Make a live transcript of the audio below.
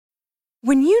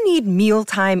When you need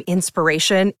mealtime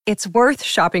inspiration, it's worth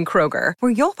shopping Kroger,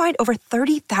 where you'll find over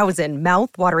 30,000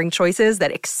 mouth-watering choices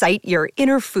that excite your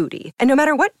inner foodie. And no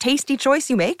matter what tasty choice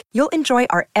you make, you'll enjoy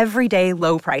our everyday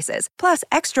low prices, plus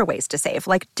extra ways to save,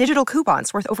 like digital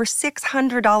coupons worth over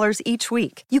 $600 each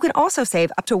week. You can also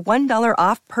save up to $1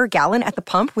 off per gallon at the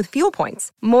pump with fuel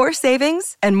points. More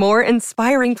savings and more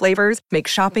inspiring flavors make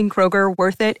shopping Kroger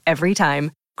worth it every time.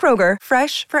 Kroger,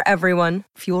 fresh for everyone.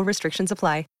 Fuel restrictions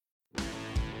apply.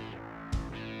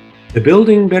 The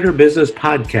Building Better Business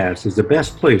podcast is the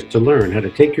best place to learn how to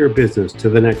take your business to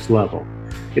the next level.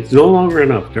 It's no longer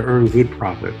enough to earn good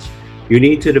profits. You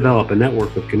need to develop a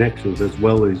network of connections as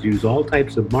well as use all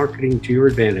types of marketing to your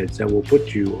advantage that will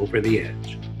put you over the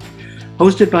edge.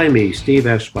 Hosted by me, Steve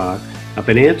Eschbach, a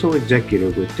financial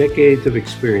executive with decades of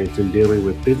experience in dealing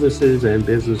with businesses and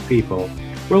business people,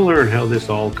 we'll learn how this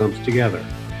all comes together.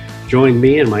 Join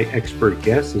me and my expert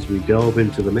guests as we delve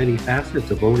into the many facets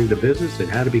of owning the business and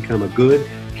how to become a good,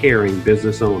 caring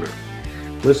business owner.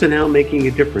 Listen how making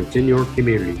a difference in your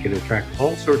community can attract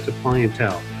all sorts of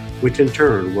clientele, which in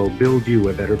turn will build you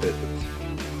a better business.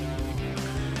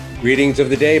 Greetings of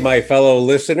the day, my fellow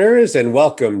listeners, and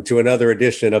welcome to another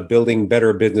edition of Building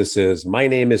Better Businesses. My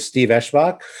name is Steve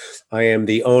Eschbach. I am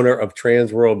the owner of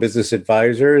Transworld Business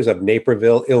Advisors of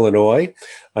Naperville, Illinois.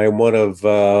 I am one of, 7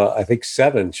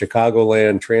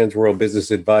 Chicagoland Transworld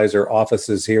Business Advisor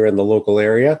offices here in the local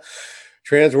area.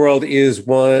 Transworld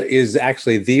is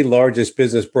actually the largest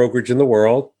business brokerage in the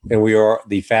world, and we are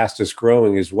the fastest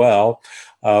growing as well.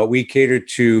 We cater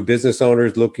to business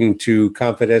owners looking to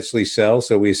confidentially sell,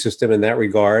 so we assist them in that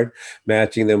regard,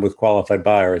 matching them with qualified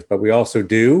buyers. But we also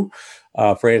do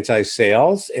franchise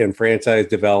sales and franchise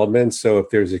development. So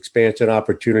if there's expansion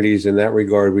opportunities in that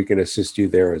regard, we can assist you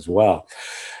there as well.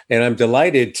 And I'm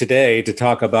delighted today to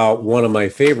talk about one of my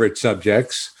favorite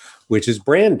subjects, which is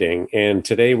branding. And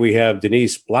today we have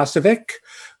Denise Blasevic,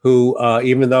 who,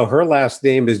 even though her last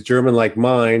name is German like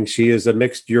mine, she is a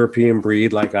mixed European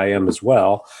breed like I am as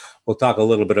well. We'll talk a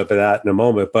little bit about that in a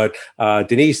moment. But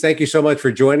Denise, thank you so much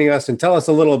for joining us, and tell us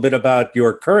a little bit about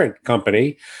your current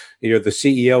company. You're the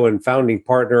CEO and founding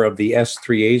partner of the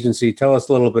S3 Agency. Tell us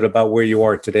a little bit about where you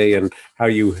are today and how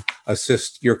you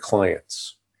assist your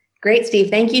clients. Great, Steve.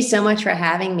 Thank you so much for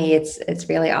having me. It's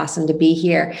really awesome to be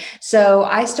here. So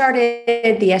I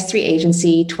started the S3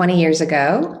 Agency 20 years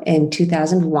ago in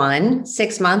 2001,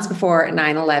 6 months before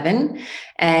 9/11.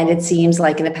 And it seems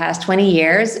like in the past 20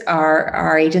 years,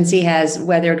 our agency has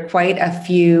weathered quite a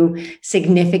few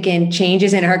significant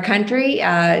changes in our country,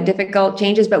 difficult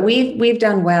changes, but we've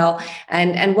done well.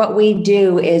 And what we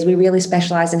do is we really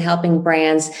specialize in helping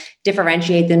brands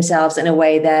differentiate themselves in a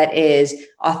way that is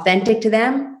authentic to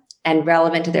them and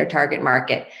relevant to their target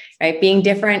market, right? Being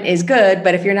different is good,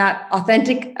 but if you're not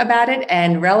authentic about it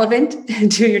and relevant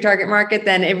to your target market,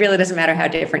 then it really doesn't matter how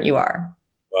different you are.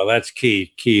 Well, that's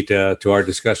key to our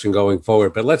discussion going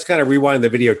forward. But let's kind of rewind the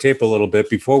videotape a little bit.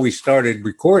 Before we started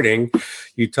recording,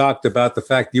 you talked about the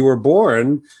fact you were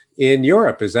born in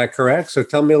Europe. Is that correct? So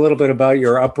tell me a little bit about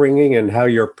your upbringing and how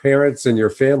your parents and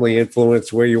your family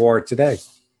influenced where you are today.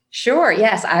 Sure.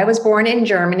 Yes. I was born in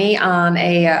Germany on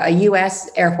a U.S.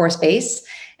 Air Force base,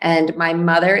 and my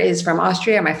mother is from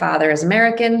Austria. My father is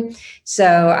American. So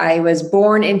I was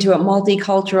born into a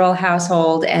multicultural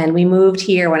household, and we moved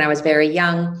here when I was very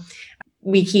young.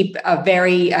 We keep a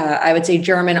very, I would say,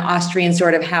 German Austrian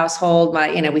sort of household.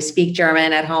 We speak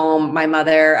German at home. My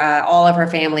mother, all of her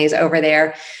family is over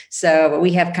there. So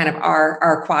we have kind of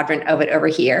our quadrant of it over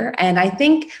here. And I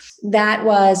think that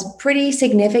was pretty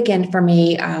significant for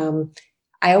me.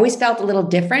 I always felt a little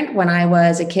different when I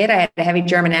was a kid. I had a heavy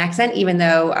German accent, even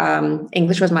though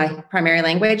English was my primary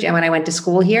language. And when I went to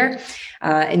school here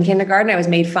in kindergarten, I was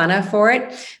made fun of for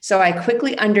it. So I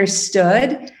quickly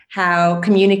understood how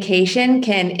communication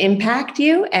can impact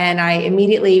you. And I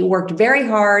immediately worked very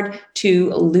hard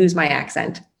to lose my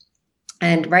accent.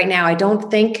 And right now, I don't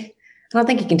think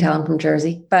you can tell I'm from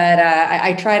Jersey, but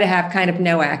I try to have kind of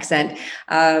no accent.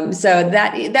 So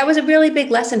that was a really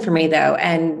big lesson for me, though.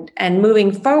 And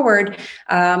moving forward,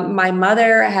 my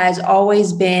mother has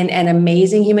always been an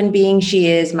amazing human being. She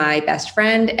is my best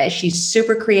friend. She's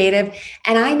super creative.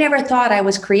 And I never thought I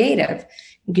was creative,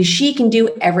 because she can do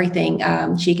everything.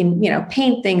 She can,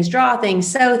 paint things, draw things,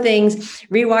 sew things,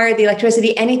 rewire the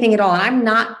electricity, anything at all. And I'm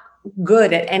not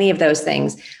good at any of those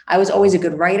things. I was always a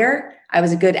good writer. I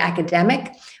was a good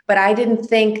academic, but I didn't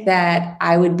think that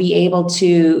I would be able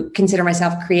to consider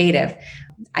myself creative.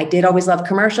 I did always love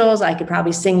commercials. I could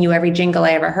probably sing you every jingle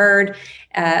I ever heard.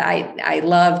 I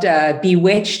loved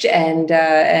Bewitched and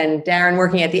Darren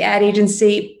working at the ad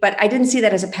agency, but I didn't see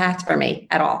that as a path for me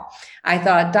at all. I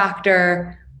thought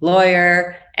doctor,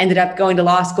 lawyer, ended up going to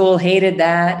law school, hated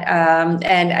that.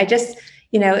 And I just,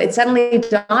 it suddenly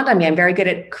dawned on me, I'm very good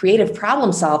at creative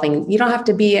problem solving. You don't have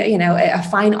to be, a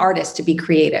fine artist to be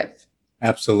creative.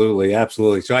 Absolutely.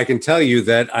 Absolutely. So I can tell you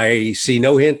that I see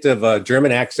no hint of a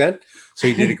German accent. So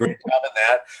you did a great job in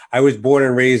that. I was born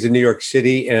and raised in New York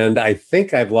City, and I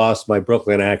think I've lost my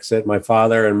Brooklyn accent. My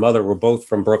father and mother were both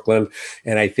from Brooklyn,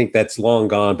 and I think that's long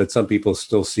gone, but some people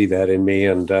still see that in me.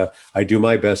 And I do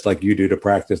my best, like you do, to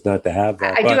practice not to have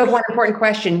that. I do have one important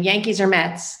question. Yankees or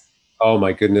Mets? Oh,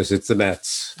 my goodness. It's the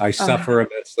Mets. I suffer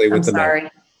immensely with the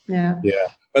Mets. Yeah. Yeah.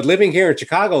 But living here in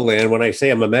Chicagoland, when I say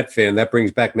I'm a Met fan, that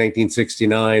brings back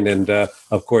 1969. And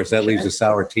of course, that leaves a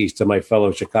sour taste to my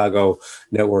fellow Chicago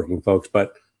networking folks.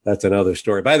 But that's another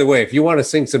story. By the way, if you want to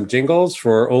sing some jingles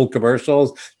for old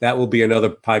commercials, that will be another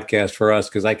podcast for us,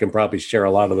 because I can probably share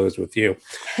a lot of those with you.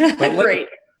 But Great.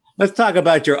 Let's talk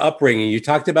about your upbringing. You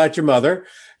talked about your mother.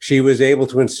 She was able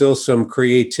to instill some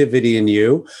creativity in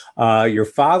you. Your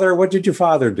father, what did your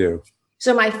father do?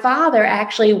 So my father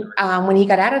actually, when he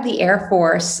got out of the Air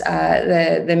Force,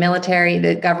 the military,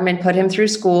 the government put him through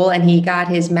school, and he got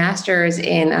his master's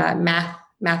in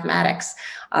mathematics.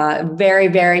 Very,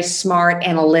 very smart,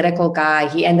 analytical guy.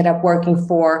 He ended up working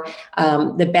for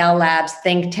the Bell Labs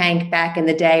think tank back in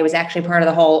the day. It was actually part of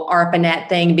the whole ARPANET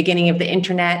thing, beginning of the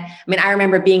internet. I mean, I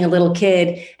remember being a little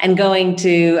kid and going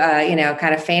to,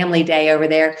 kind of family day over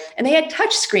there, and they had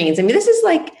touch screens. I mean, this is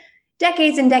like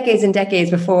decades and decades and decades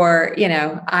before,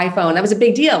 iPhone. That was a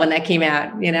big deal when that came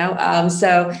out,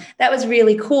 so that was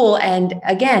really cool. And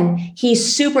again,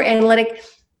 he's super analytic.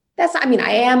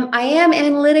 I am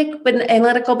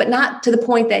analytical, but not to the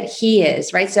point that he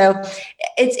is, right? So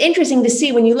it's interesting to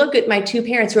see when you look at my two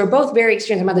parents, who are both very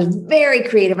extreme. My mother's very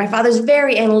creative. My father's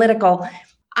very analytical.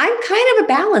 I'm kind of a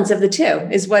balance of the two,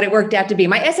 is what it worked out to be.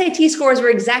 My SAT scores were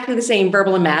exactly the same,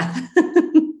 verbal and math.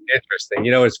 Interesting.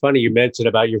 It's funny you mentioned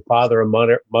about your father and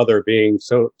mother being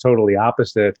so totally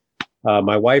opposite.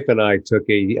 My wife and I took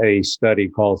a study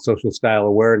called Social Style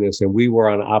Awareness, and we were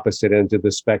on opposite ends of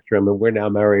the spectrum, and we're now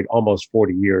married almost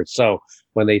 40 years. So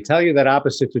when they tell you that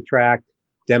opposites attract,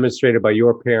 demonstrated by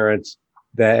your parents,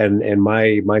 that and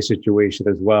my situation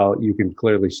as well, you can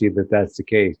clearly see that that's the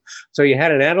case. So you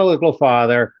had an analytical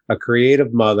father, a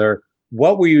creative mother.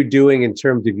 What were you doing in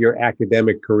terms of your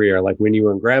academic career? Like when you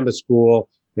were in grammar school,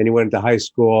 then you went into high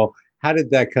school. How did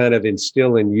that kind of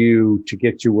instill in you to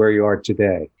get you where you are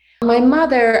today? My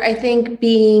mother, I think,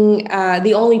 being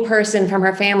the only person from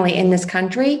her family in this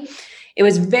country, it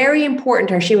was very important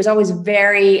to her. She was always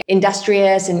very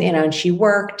industrious and she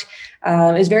worked.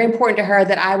 It was very important to her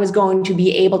that I was going to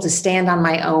be able to stand on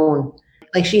my own,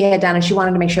 like she had done. And she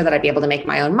wanted to make sure that I'd be able to make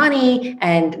my own money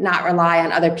and not rely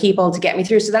on other people to get me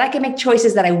through, so that I could make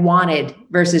choices that I wanted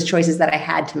versus choices that I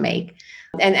had to make.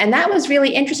 And that was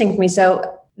really interesting for me.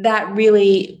 So that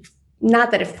really,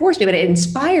 not that it forced me, but it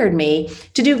inspired me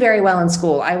to do very well in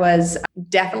school. I was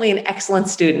definitely an excellent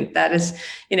student. That is,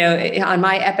 on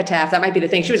my epitaph, that might be the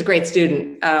thing. She was a great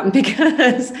student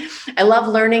because I love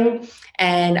learning,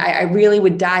 and I really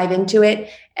would dive into it.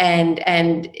 And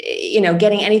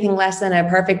getting anything less than a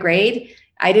perfect grade,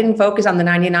 I didn't focus on the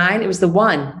 99. It was the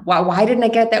one. Why didn't I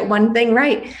get that one thing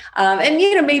right?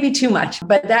 And maybe too much,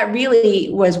 but that really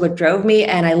was what drove me.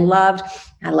 And I loved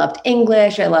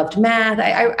English. I loved math.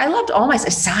 I loved all my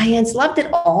science, loved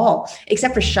it all,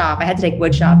 except for shop. I had to take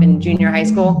wood shop in junior high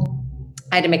school.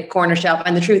 I had to make a corner shelf.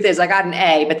 And the truth is I got an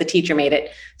A, but the teacher made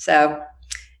it. So,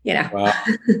 Wow.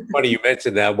 Funny you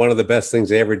mentioned that. One of the best things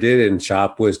they ever did in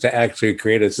shop was to actually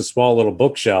create a small little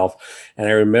bookshelf. And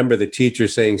I remember the teacher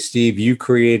saying, Steve, you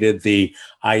created the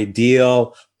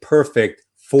ideal, perfect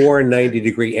 4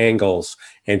 90-degree angles.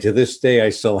 And to this day, I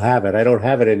still have it. I don't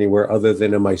have it anywhere other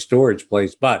than in my storage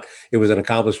place, but it was an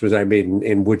accomplishment I made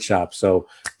in woodshop. So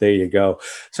there you go.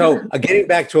 So getting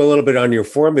back to a little bit on your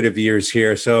formative years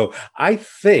here. So I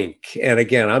think, and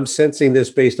again, I'm sensing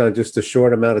this based on just the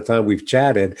short amount of time we've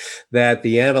chatted, that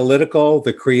the analytical,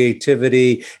 the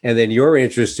creativity, and then your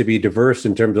interest to be diverse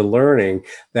in terms of learning,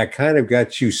 that kind of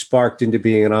got you sparked into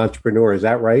being an entrepreneur. Is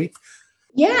that right?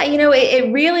 Yeah,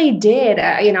 it really did.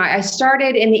 I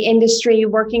started in the industry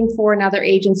working for another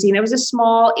agency, and it was a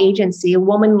small agency, a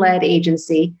woman-led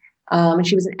agency. And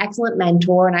she was an excellent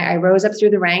mentor. And I rose up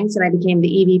through the ranks and I became the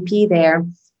EVP there.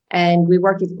 And we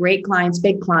worked with great clients,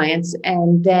 big clients.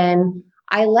 And then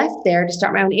I left there to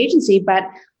start my own agency. But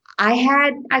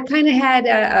I kind of had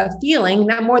a feeling,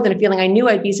 not more than a feeling, I knew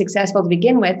I'd be successful to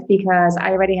begin with because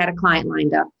I already had a client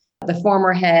lined up. The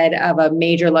former head of a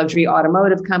major luxury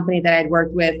automotive company that I'd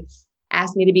worked with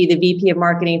asked me to be the VP of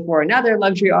marketing for another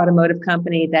luxury automotive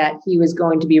company that he was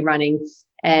going to be running.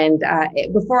 And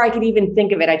before I could even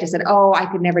think of it, I just said, oh, I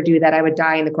could never do that. I would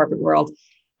die in the corporate world.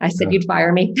 I said, you'd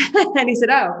fire me. And he said,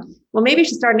 oh, well, maybe you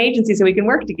should start an agency so we can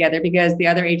work together, because the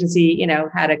other agency,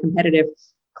 had a competitive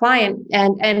client.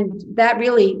 And that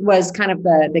really was kind of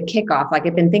the kickoff. Like,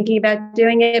 I've been thinking about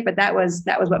doing it, but that was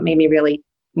what made me really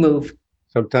move.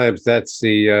 Sometimes that's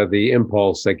the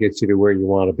impulse that gets you to where you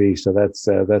want to be. So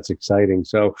that's exciting.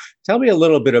 So tell me a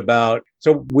little bit about,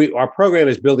 our program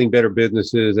is Building Better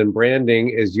Businesses, and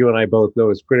branding, as you and I both know,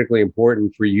 is critically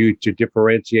important for you to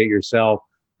differentiate yourself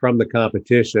from the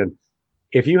competition.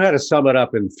 If you had to sum it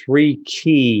up in 3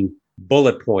 key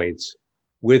bullet points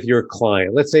with your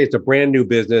client, let's say it's a brand new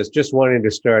business, just wanting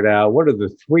to start out, what are the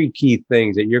 3 key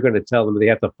things that you're going to tell them they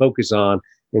have to focus on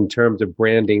in terms of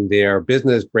branding their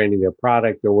business, branding their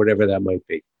product, or whatever that might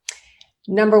be?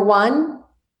 Number 1,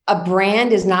 a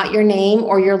brand is not your name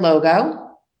or your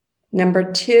logo. Number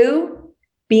 2,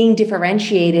 being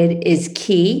differentiated is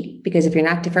key, because if you're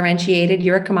not differentiated,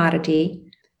 you're a commodity.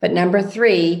 But number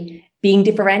 3, being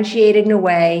differentiated in a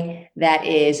way that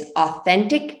is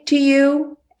authentic to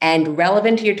you and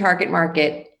relevant to your target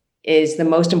market is the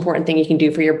most important thing you can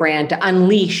do for your brand to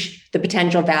unleash the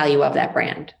potential value of that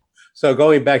brand. So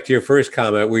going back to your first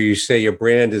comment where you say your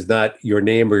brand is not your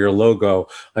name or your logo,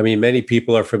 I mean, many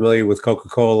people are familiar with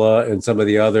Coca-Cola and some of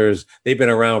the others. They've been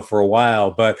around for a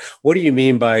while, but what do you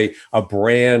mean by a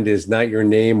brand is not your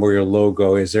name or your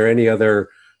logo? Is there any other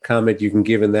comment you can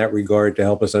give in that regard to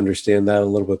help us understand that a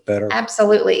little bit better?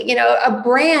 Absolutely. A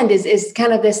brand is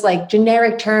kind of this like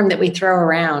generic term that we throw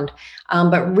around,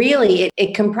 but really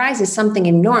it comprises something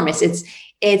enormous.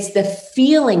 It's the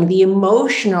feeling, the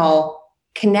emotional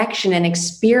connection and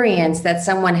experience that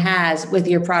someone has with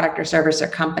your product or service or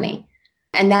company.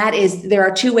 And that is, there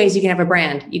are 2 ways you can have a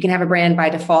brand. You can have a brand by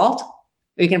default,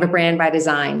 or you can have a brand by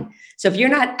design. So if you're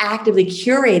not actively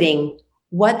curating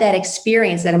what that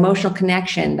experience, that emotional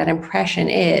connection, that impression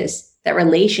is, that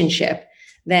relationship,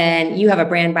 then you have a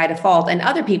brand by default, and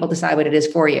other people decide what it is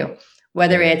for you.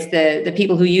 Whether it's the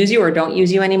people who use you or don't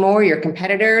use you anymore, your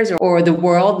competitors, or the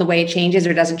world, the way it changes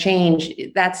or doesn't change.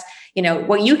 That's,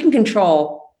 what you can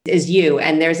control is you.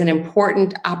 And there's an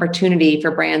important opportunity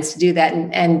for brands to do that.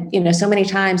 And so many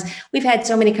times we've had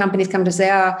so many companies come to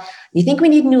say, oh, you think we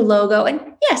need a new logo? And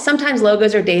yeah, sometimes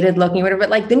logos are dated looking or whatever, but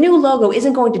like the new logo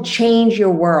isn't going to change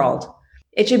your world.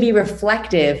 It should be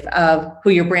reflective of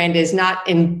who your brand is, not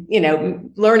in,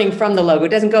 learning from the logo. It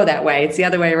doesn't go that way. It's the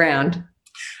other way around.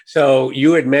 So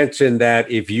you had mentioned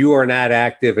that if you are not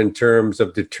active in terms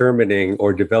of determining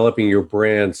or developing your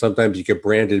brand, sometimes you get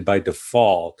branded by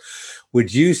default.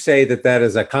 Would you say that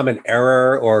is a common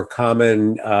error or a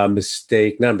common not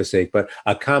mistake, but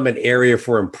a common area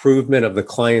for improvement of the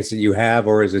clients that you have,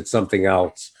 or is it something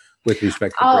else with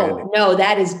respect to branding? Oh, no,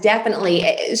 that is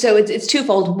definitely, so it's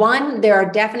twofold. One, there are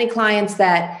definitely clients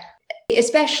that,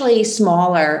 especially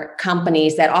smaller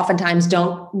companies that oftentimes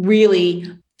don't really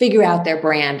figure out their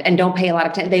brand and don't pay a lot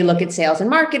of attention. They look at sales and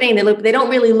marketing. They don't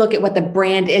really look at what the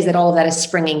brand is that all of that is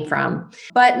springing from.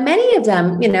 But many of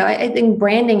them, I think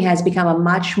branding has become a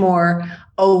much more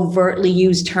overtly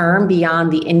used term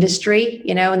beyond the industry,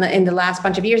 in the last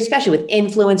bunch of years, especially with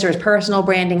influencers, personal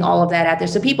branding, all of that out there.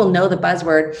 So people know the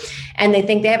buzzword and they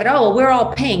think they have it. Oh, well, we're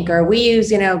all pink, or we use,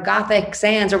 Gothic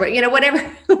Sans, or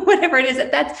whatever it is.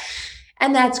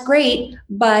 That's great.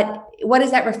 But what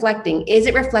is that reflecting? Is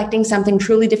it reflecting something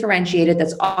truly differentiated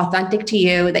that's authentic to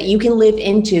you, that you can live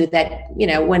into, that,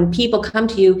 when people come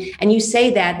to you and you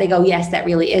say that, they go, yes, that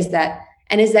really is that.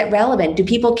 And is that relevant? Do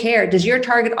people care? Does your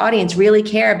target audience really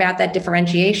care about that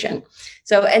differentiation?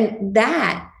 So, and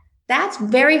that's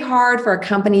very hard for a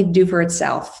company to do for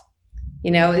itself.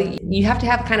 You have to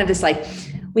have kind of this, like,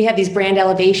 we have these brand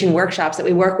elevation workshops that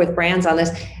we work with brands on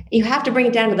this. You have to bring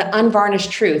it down to the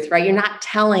unvarnished truth, right? You're not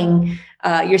telling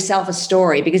yourself a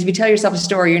story, because if you tell yourself a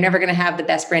story, you're never going to have the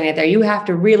best brand out there. You have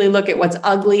to really look at what's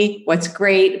ugly, what's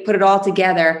great, put it all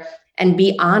together and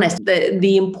be honest.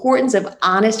 The importance of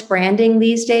honest branding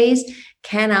these days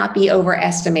cannot be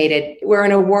overestimated. We're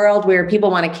in a world where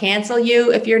people want to cancel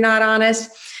you if you're not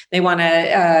honest. They want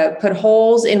to put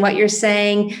holes in what you're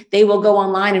saying. They will go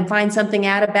online and find something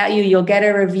out about you. You'll get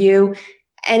a review.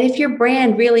 And if your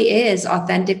brand really is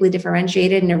authentically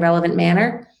differentiated in a relevant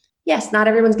manner, yes, not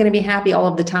everyone's going to be happy all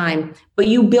of the time, but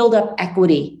you build up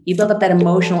equity. You build up that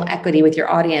emotional equity with your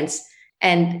audience.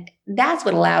 And that's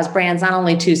what allows brands not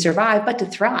only to survive, but to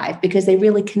thrive because they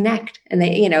really connect. And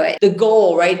they, the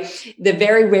goal, right? The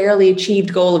very rarely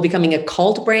achieved goal of becoming a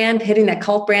cult brand, hitting that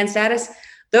cult brand status,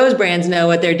 those brands know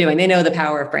what they're doing. They know the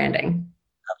power of branding.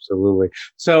 Absolutely.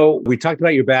 So we talked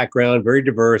about your background, very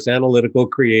diverse, analytical,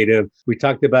 creative. We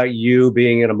talked about you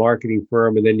being in a marketing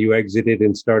firm and then you exited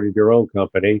and started your own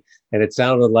company. And it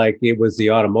sounded like it was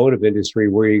the automotive industry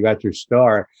where you got your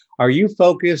start. Are you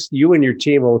focused, you and your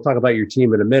team, and we'll talk about your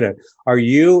team in a minute, are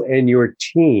you and your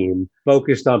team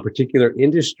focused on particular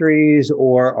industries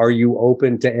or are you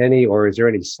open to any, or is there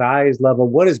any size level?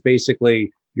 What is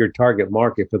basically your target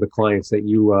market for the clients that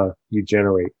you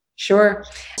generate? Sure.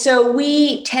 So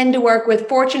we tend to work with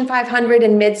Fortune 500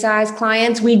 and mid-sized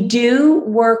clients. We do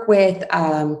work with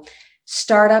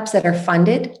startups that are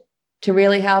funded to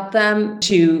really help them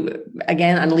to,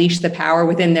 again, unleash the power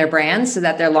within their brands so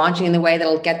that they're launching in the way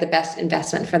that'll get the best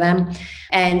investment for them.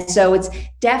 And so it's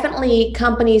definitely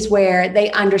companies where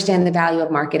they understand the value of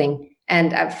marketing.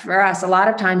 And for us, a lot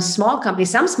of times,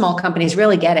 some small companies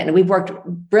really get it. And we've worked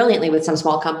brilliantly with some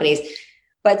small companies.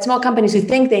 But small companies who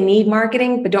think they need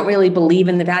marketing, but don't really believe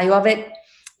in the value of it,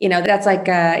 that's like,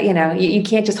 you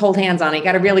can't just hold hands on it. You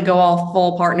got to really go all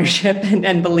full partnership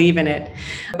and believe in it.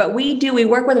 But we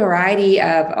work with a variety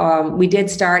of, we did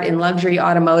start in luxury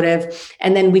automotive,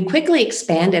 and then we quickly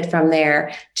expanded from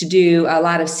there to do a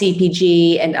lot of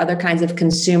CPG and other kinds of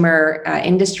consumer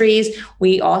industries.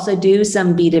 We also do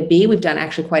some B2B. We've done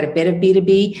actually quite a bit of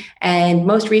B2B. And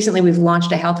most recently, we've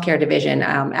launched a healthcare division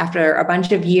after a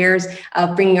bunch of years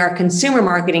of bringing our consumer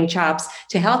marketing chops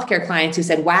to healthcare clients who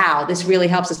said, wow, this really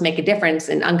helps us make a difference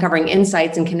in uncovering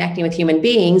insights and connecting with human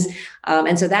beings.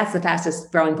 And so that's the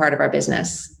fastest growing part of our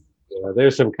business. Yeah,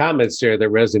 there's some comments there that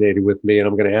resonated with me, and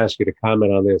I'm going to ask you to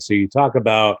comment on this. So you talk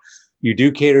about you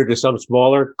do cater to some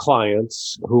smaller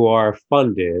clients who are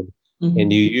funded,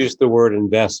 and you use the word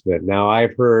investment. Now,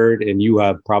 I've heard, and you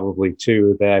have probably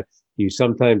too, that you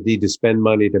sometimes need to spend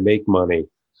money to make money,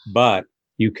 but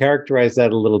you characterize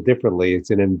that a little differently.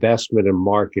 It's an investment in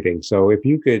marketing. So if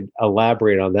you could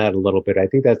elaborate on that a little bit, I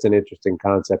think that's an interesting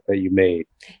concept that you made.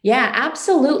 Yeah,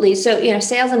 absolutely. So,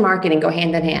 sales and marketing go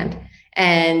hand in hand,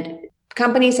 and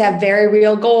companies have very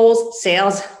real goals.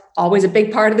 Sales, always a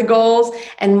big part of the goals,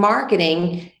 and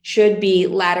marketing should be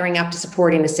laddering up to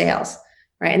supporting the sales.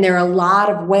 Right. And there are a lot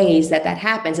of ways that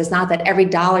happens. It's not that every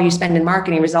dollar you spend in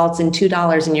marketing results in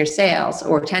 $2 in your sales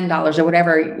or $10 or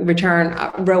whatever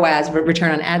ROAS,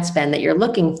 return on ad spend that you're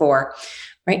looking for.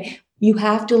 Right. You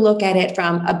have to look at it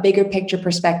from a bigger picture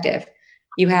perspective.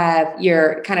 You have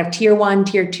your kind of tier 1,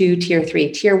 tier 2, tier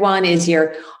 3. Tier 1 is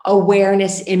your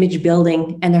awareness, image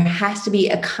building, and there has to be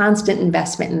a constant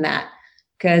investment in that.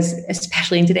 Because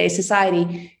especially in today's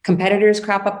society, competitors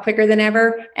crop up quicker than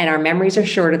ever, and our memories are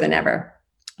shorter than ever.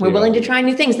 We're willing to try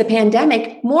new things. The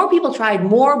pandemic, more people tried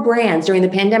more brands during the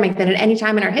pandemic than at any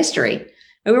time in our history.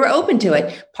 And we were open to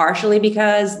it, partially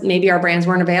because maybe our brands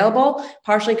weren't available,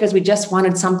 partially because we just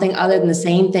wanted something other than the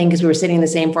same thing because we were sitting in the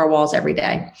same four walls every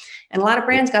day. And a lot of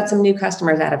brands got some new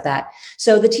customers out of that.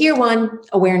 So the tier 1,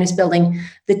 awareness building,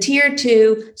 the tier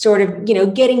 2, sort of,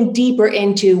 getting deeper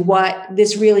into what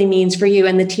this really means for you,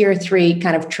 and the tier 3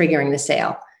 kind of triggering the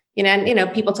sale.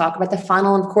 People talk about the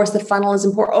funnel. And of course, the funnel is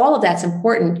important. All of that's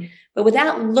important. But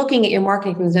without looking at your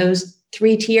marketing from those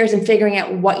 3 tiers and figuring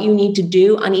out what you need to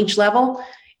do on each level,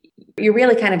 you're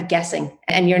really kind of guessing,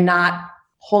 and you're not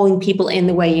pulling people in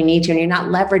the way you need to. And you're not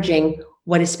leveraging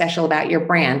what is special about your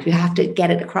brand. You have to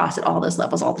get it across at all those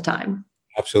levels all the time.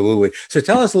 Absolutely. So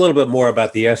tell us a little bit more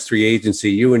about the S3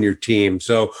 agency, you and your team.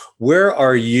 So where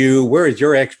are you? Where is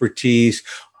your expertise?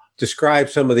 Describe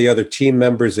some of the other team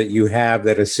members that you have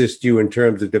that assist you in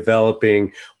terms of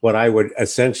developing what I would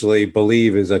essentially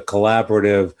believe is a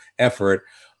collaborative effort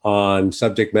on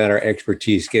subject matter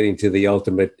expertise, getting to the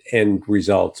ultimate end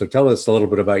result. So tell us a little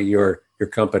bit about your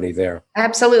company there.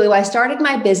 Absolutely. Well, I started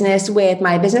my business with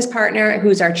my business partner,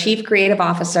 who's our chief creative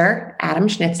officer, Adam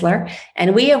Schnitzler.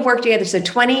 And we have worked together. So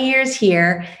 20 years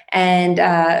here. And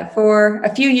for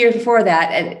a few years before that,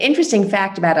 an interesting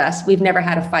fact about us, we've never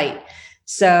had a fight.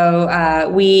 So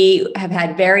we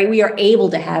are able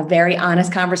to have very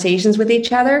honest conversations with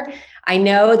each other. I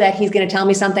know that he's going to tell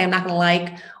me something I'm not going to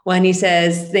like when he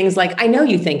says things like, I know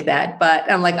you think that, but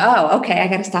I'm like, oh, okay, I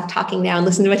got to stop talking now and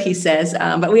listen to what he says.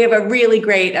 But we have a really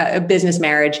great business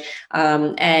marriage.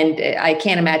 And I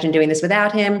can't imagine doing this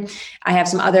without him. I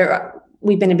have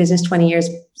we've been in business 20 years.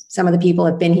 Some of the people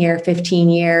have been here 15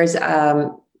 years.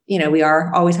 We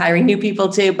are always hiring new people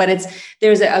too, but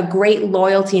there's a great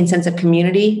loyalty and sense of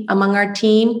community among our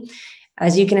team.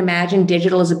 As you can imagine,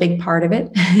 digital is a big part of it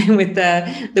with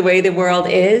the way the world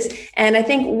is. And I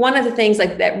think one of the things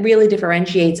like that really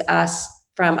differentiates us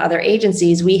from other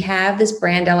agencies, we have this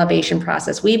brand elevation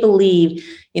process. We believe,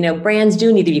 brands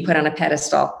do need to be put on a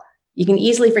pedestal. You can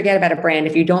easily forget about a brand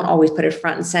if you don't always put it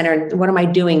front and center. What am I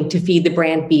doing to feed the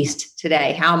brand beast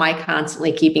today? How am I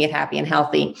constantly keeping it happy and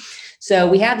healthy? So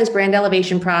we have this brand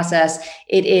elevation process.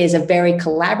 It is a very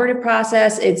collaborative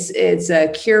process. It's a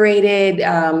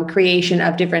curated creation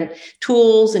of different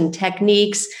tools and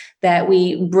techniques that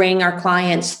we bring our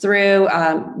clients through.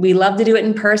 We love to do it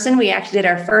in person. We actually did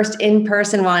our first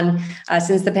in-person one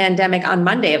since the pandemic on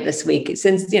Monday of this week.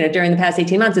 Since, during the past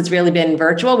 18 months, it's really been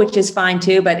virtual, which is fine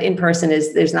too, but in person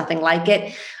there's nothing like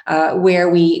it, where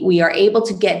we are able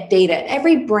to get data.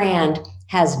 Every brand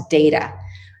has data,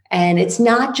 and it's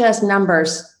not just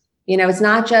numbers. It's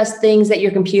not just things that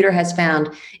your computer has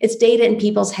found. It's data in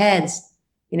people's heads.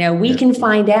 We can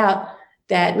find out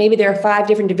that maybe there are 5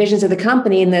 different divisions of the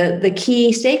company, and the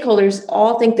key stakeholders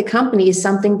all think the company is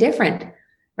something different,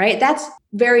 right? That's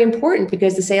very important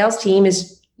because the sales team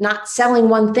is not selling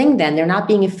one thing then. They're not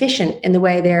being efficient in the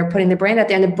way they're putting the brand out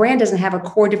there. And the brand doesn't have a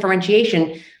core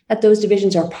differentiation that those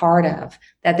divisions are part of,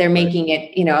 that they're making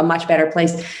it, a much better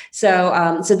place.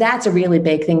 So that's a really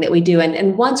big thing that we do.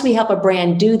 And once we help a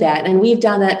brand do that, and we've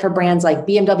done that for brands like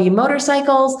BMW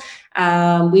motorcycles,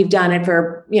 we've done it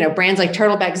for, brands like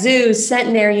Turtleback Zoo,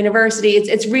 Centenary University.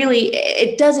 It's really,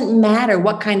 it doesn't matter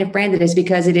what kind of brand it is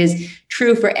because it is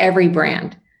true for every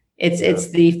brand. It's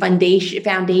the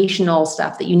foundational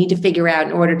stuff that you need to figure out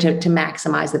in order to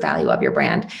maximize the value of your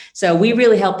brand. So we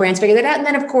really help brands figure that out. And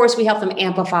then, of course, we help them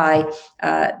amplify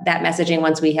that messaging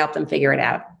once we help them figure it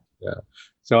out. Yeah.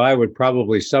 So I would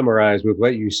probably summarize with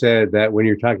what you said, that when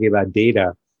you're talking about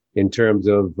data in terms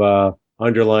of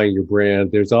underlying your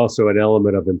brand, there's also an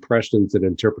element of impressions and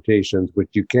interpretations, which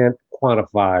you can't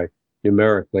quantify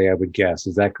numerically, I would guess.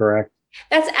 Is that correct?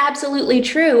 That's absolutely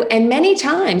true. And many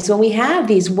times when we have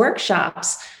these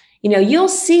workshops, you'll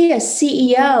see a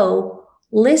CEO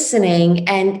listening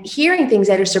and hearing things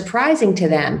that are surprising to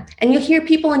them. And you'll hear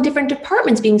people in different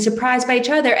departments being surprised by each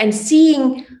other and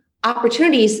seeing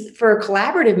opportunities for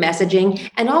collaborative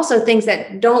messaging, and also things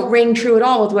that don't ring true at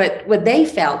all with what they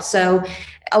felt. So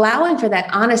allowing for that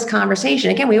honest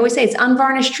conversation. Again, we always say it's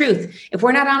unvarnished truth. If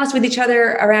we're not honest with each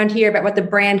other around here about what the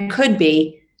brand could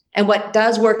be, and what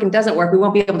does work and doesn't work, we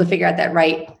won't be able to figure out that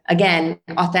right, again,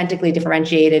 authentically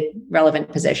differentiated,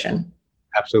 relevant position.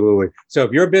 Absolutely. So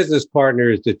if your business partner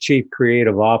is the chief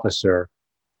creative officer,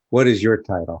 what is your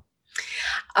title?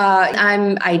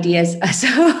 I'm ideas.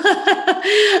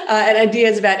 And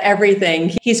ideas about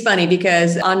everything. He's funny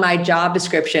because on my job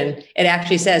description, it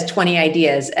actually says 20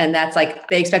 ideas. And that's like,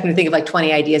 they expect me to think of like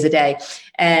 20 ideas a day.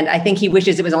 And I think he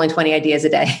wishes it was only 20 ideas a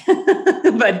day.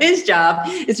 But his job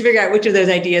is to figure out which of those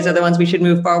ideas are the ones we should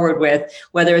move forward with,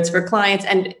 whether it's for clients.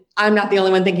 And I'm not the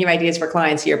only one thinking of ideas for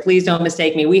clients here. Please don't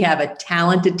mistake me. We have a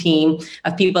talented team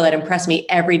of people that impress me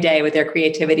every day with their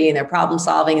creativity and their problem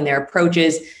solving and their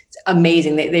approaches. It's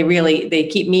amazing. They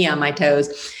keep me on my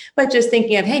toes. But just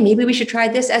thinking of, hey, maybe we should try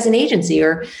this as an agency,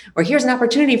 or here's an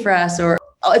opportunity for us, or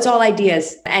it's all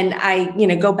ideas. And I,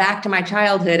 go back to my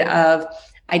childhood of,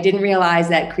 I didn't realize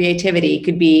that creativity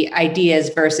could be ideas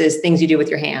versus things you do with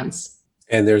your hands.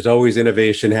 And there's always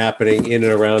innovation happening in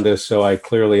and around us. So I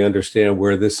clearly understand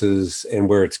where this is and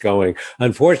where it's going.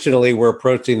 Unfortunately, we're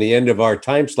approaching the end of our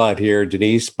time slot here,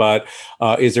 Denise, but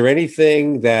is there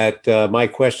anything that my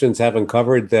questions haven't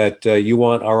covered that you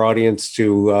want our audience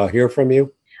to hear from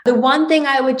you? The one thing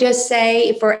I would just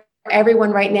say for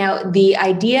everyone right now, the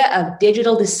idea of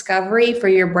digital discovery for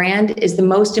your brand is the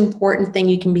most important thing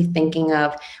you can be thinking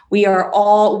of. We are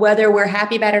all, whether we're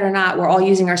happy about it or not, we're all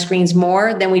using our screens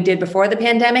more than we did before the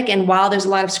pandemic. And while there's a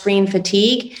lot of screen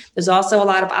fatigue, there's also a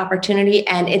lot of opportunity,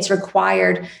 and it's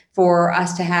required for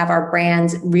us to have our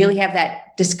brands really have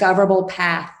that discoverable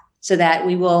path so that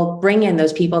we will bring in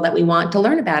those people that we want to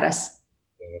learn about us.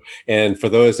 And for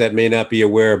those that may not be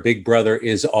aware, Big Brother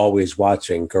is always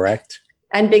watching, correct?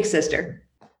 And Big Sister.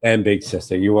 And Big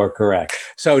Sister, you are correct.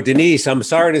 So Denise, I'm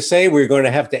sorry to say we're going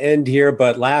to have to end here,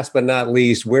 but last but not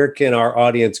least, where can our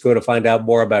audience go to find out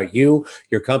more about you,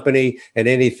 your company, and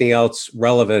anything else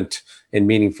relevant and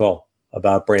meaningful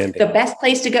about branding? The best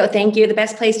place to go, thank you. The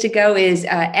best place to go is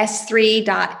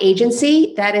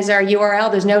s3.agency. That is our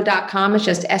URL. There's no .com. It's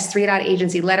just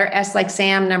s3.agency. Letter S like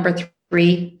Sam, number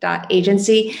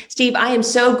 3.agency. Steve, I am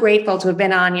so grateful to have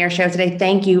been on your show today.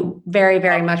 Thank you very,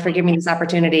 very much for giving me this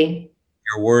opportunity.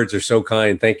 Your words are so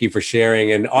kind. Thank you for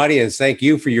sharing. And audience, thank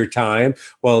you for your time.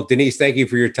 Well, Denise, thank you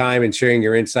for your time and sharing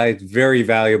your insights. Very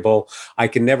valuable. I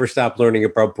can never stop learning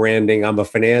about branding. I'm a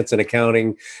finance and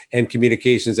accounting and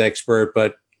communications expert,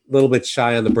 but a little bit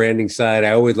shy on the branding side.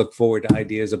 I always look forward to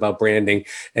ideas about branding,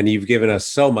 and you've given us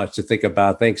so much to think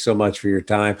about. Thanks so much for your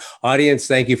time. Audience,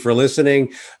 thank you for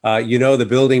listening. The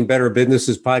Building Better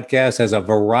Businesses podcast has a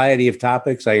variety of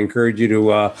topics. I encourage you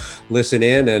to listen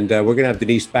in, and we're going to have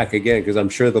Denise back again because I'm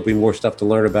sure there'll be more stuff to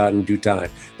learn about in due time.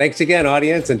 Thanks again,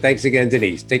 audience, and thanks again,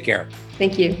 Denise. Take care.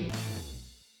 Thank you.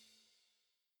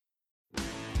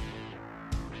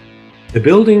 The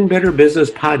Building Better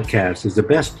Business podcast is the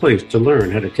best place to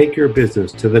learn how to take your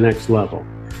business to the next level.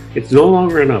 It's no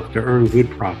longer enough to earn good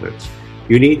profits.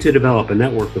 You need to develop a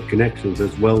network of connections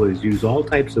as well as use all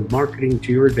types of marketing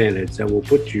to your advantage that will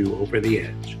put you over the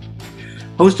edge.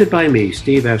 Hosted by me,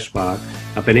 Steve Eschbach,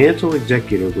 a financial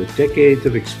executive with decades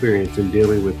of experience in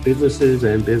dealing with businesses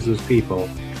and business people,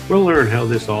 we'll learn how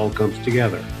this all comes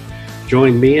together.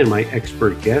 Join me and my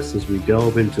expert guests as we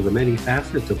delve into the many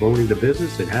facets of owning the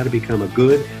business and how to become a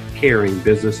good, caring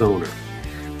business owner.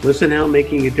 Listen how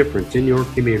making a difference in your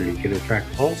community can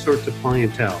attract all sorts of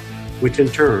clientele, which in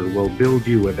turn will build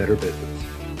you a better business.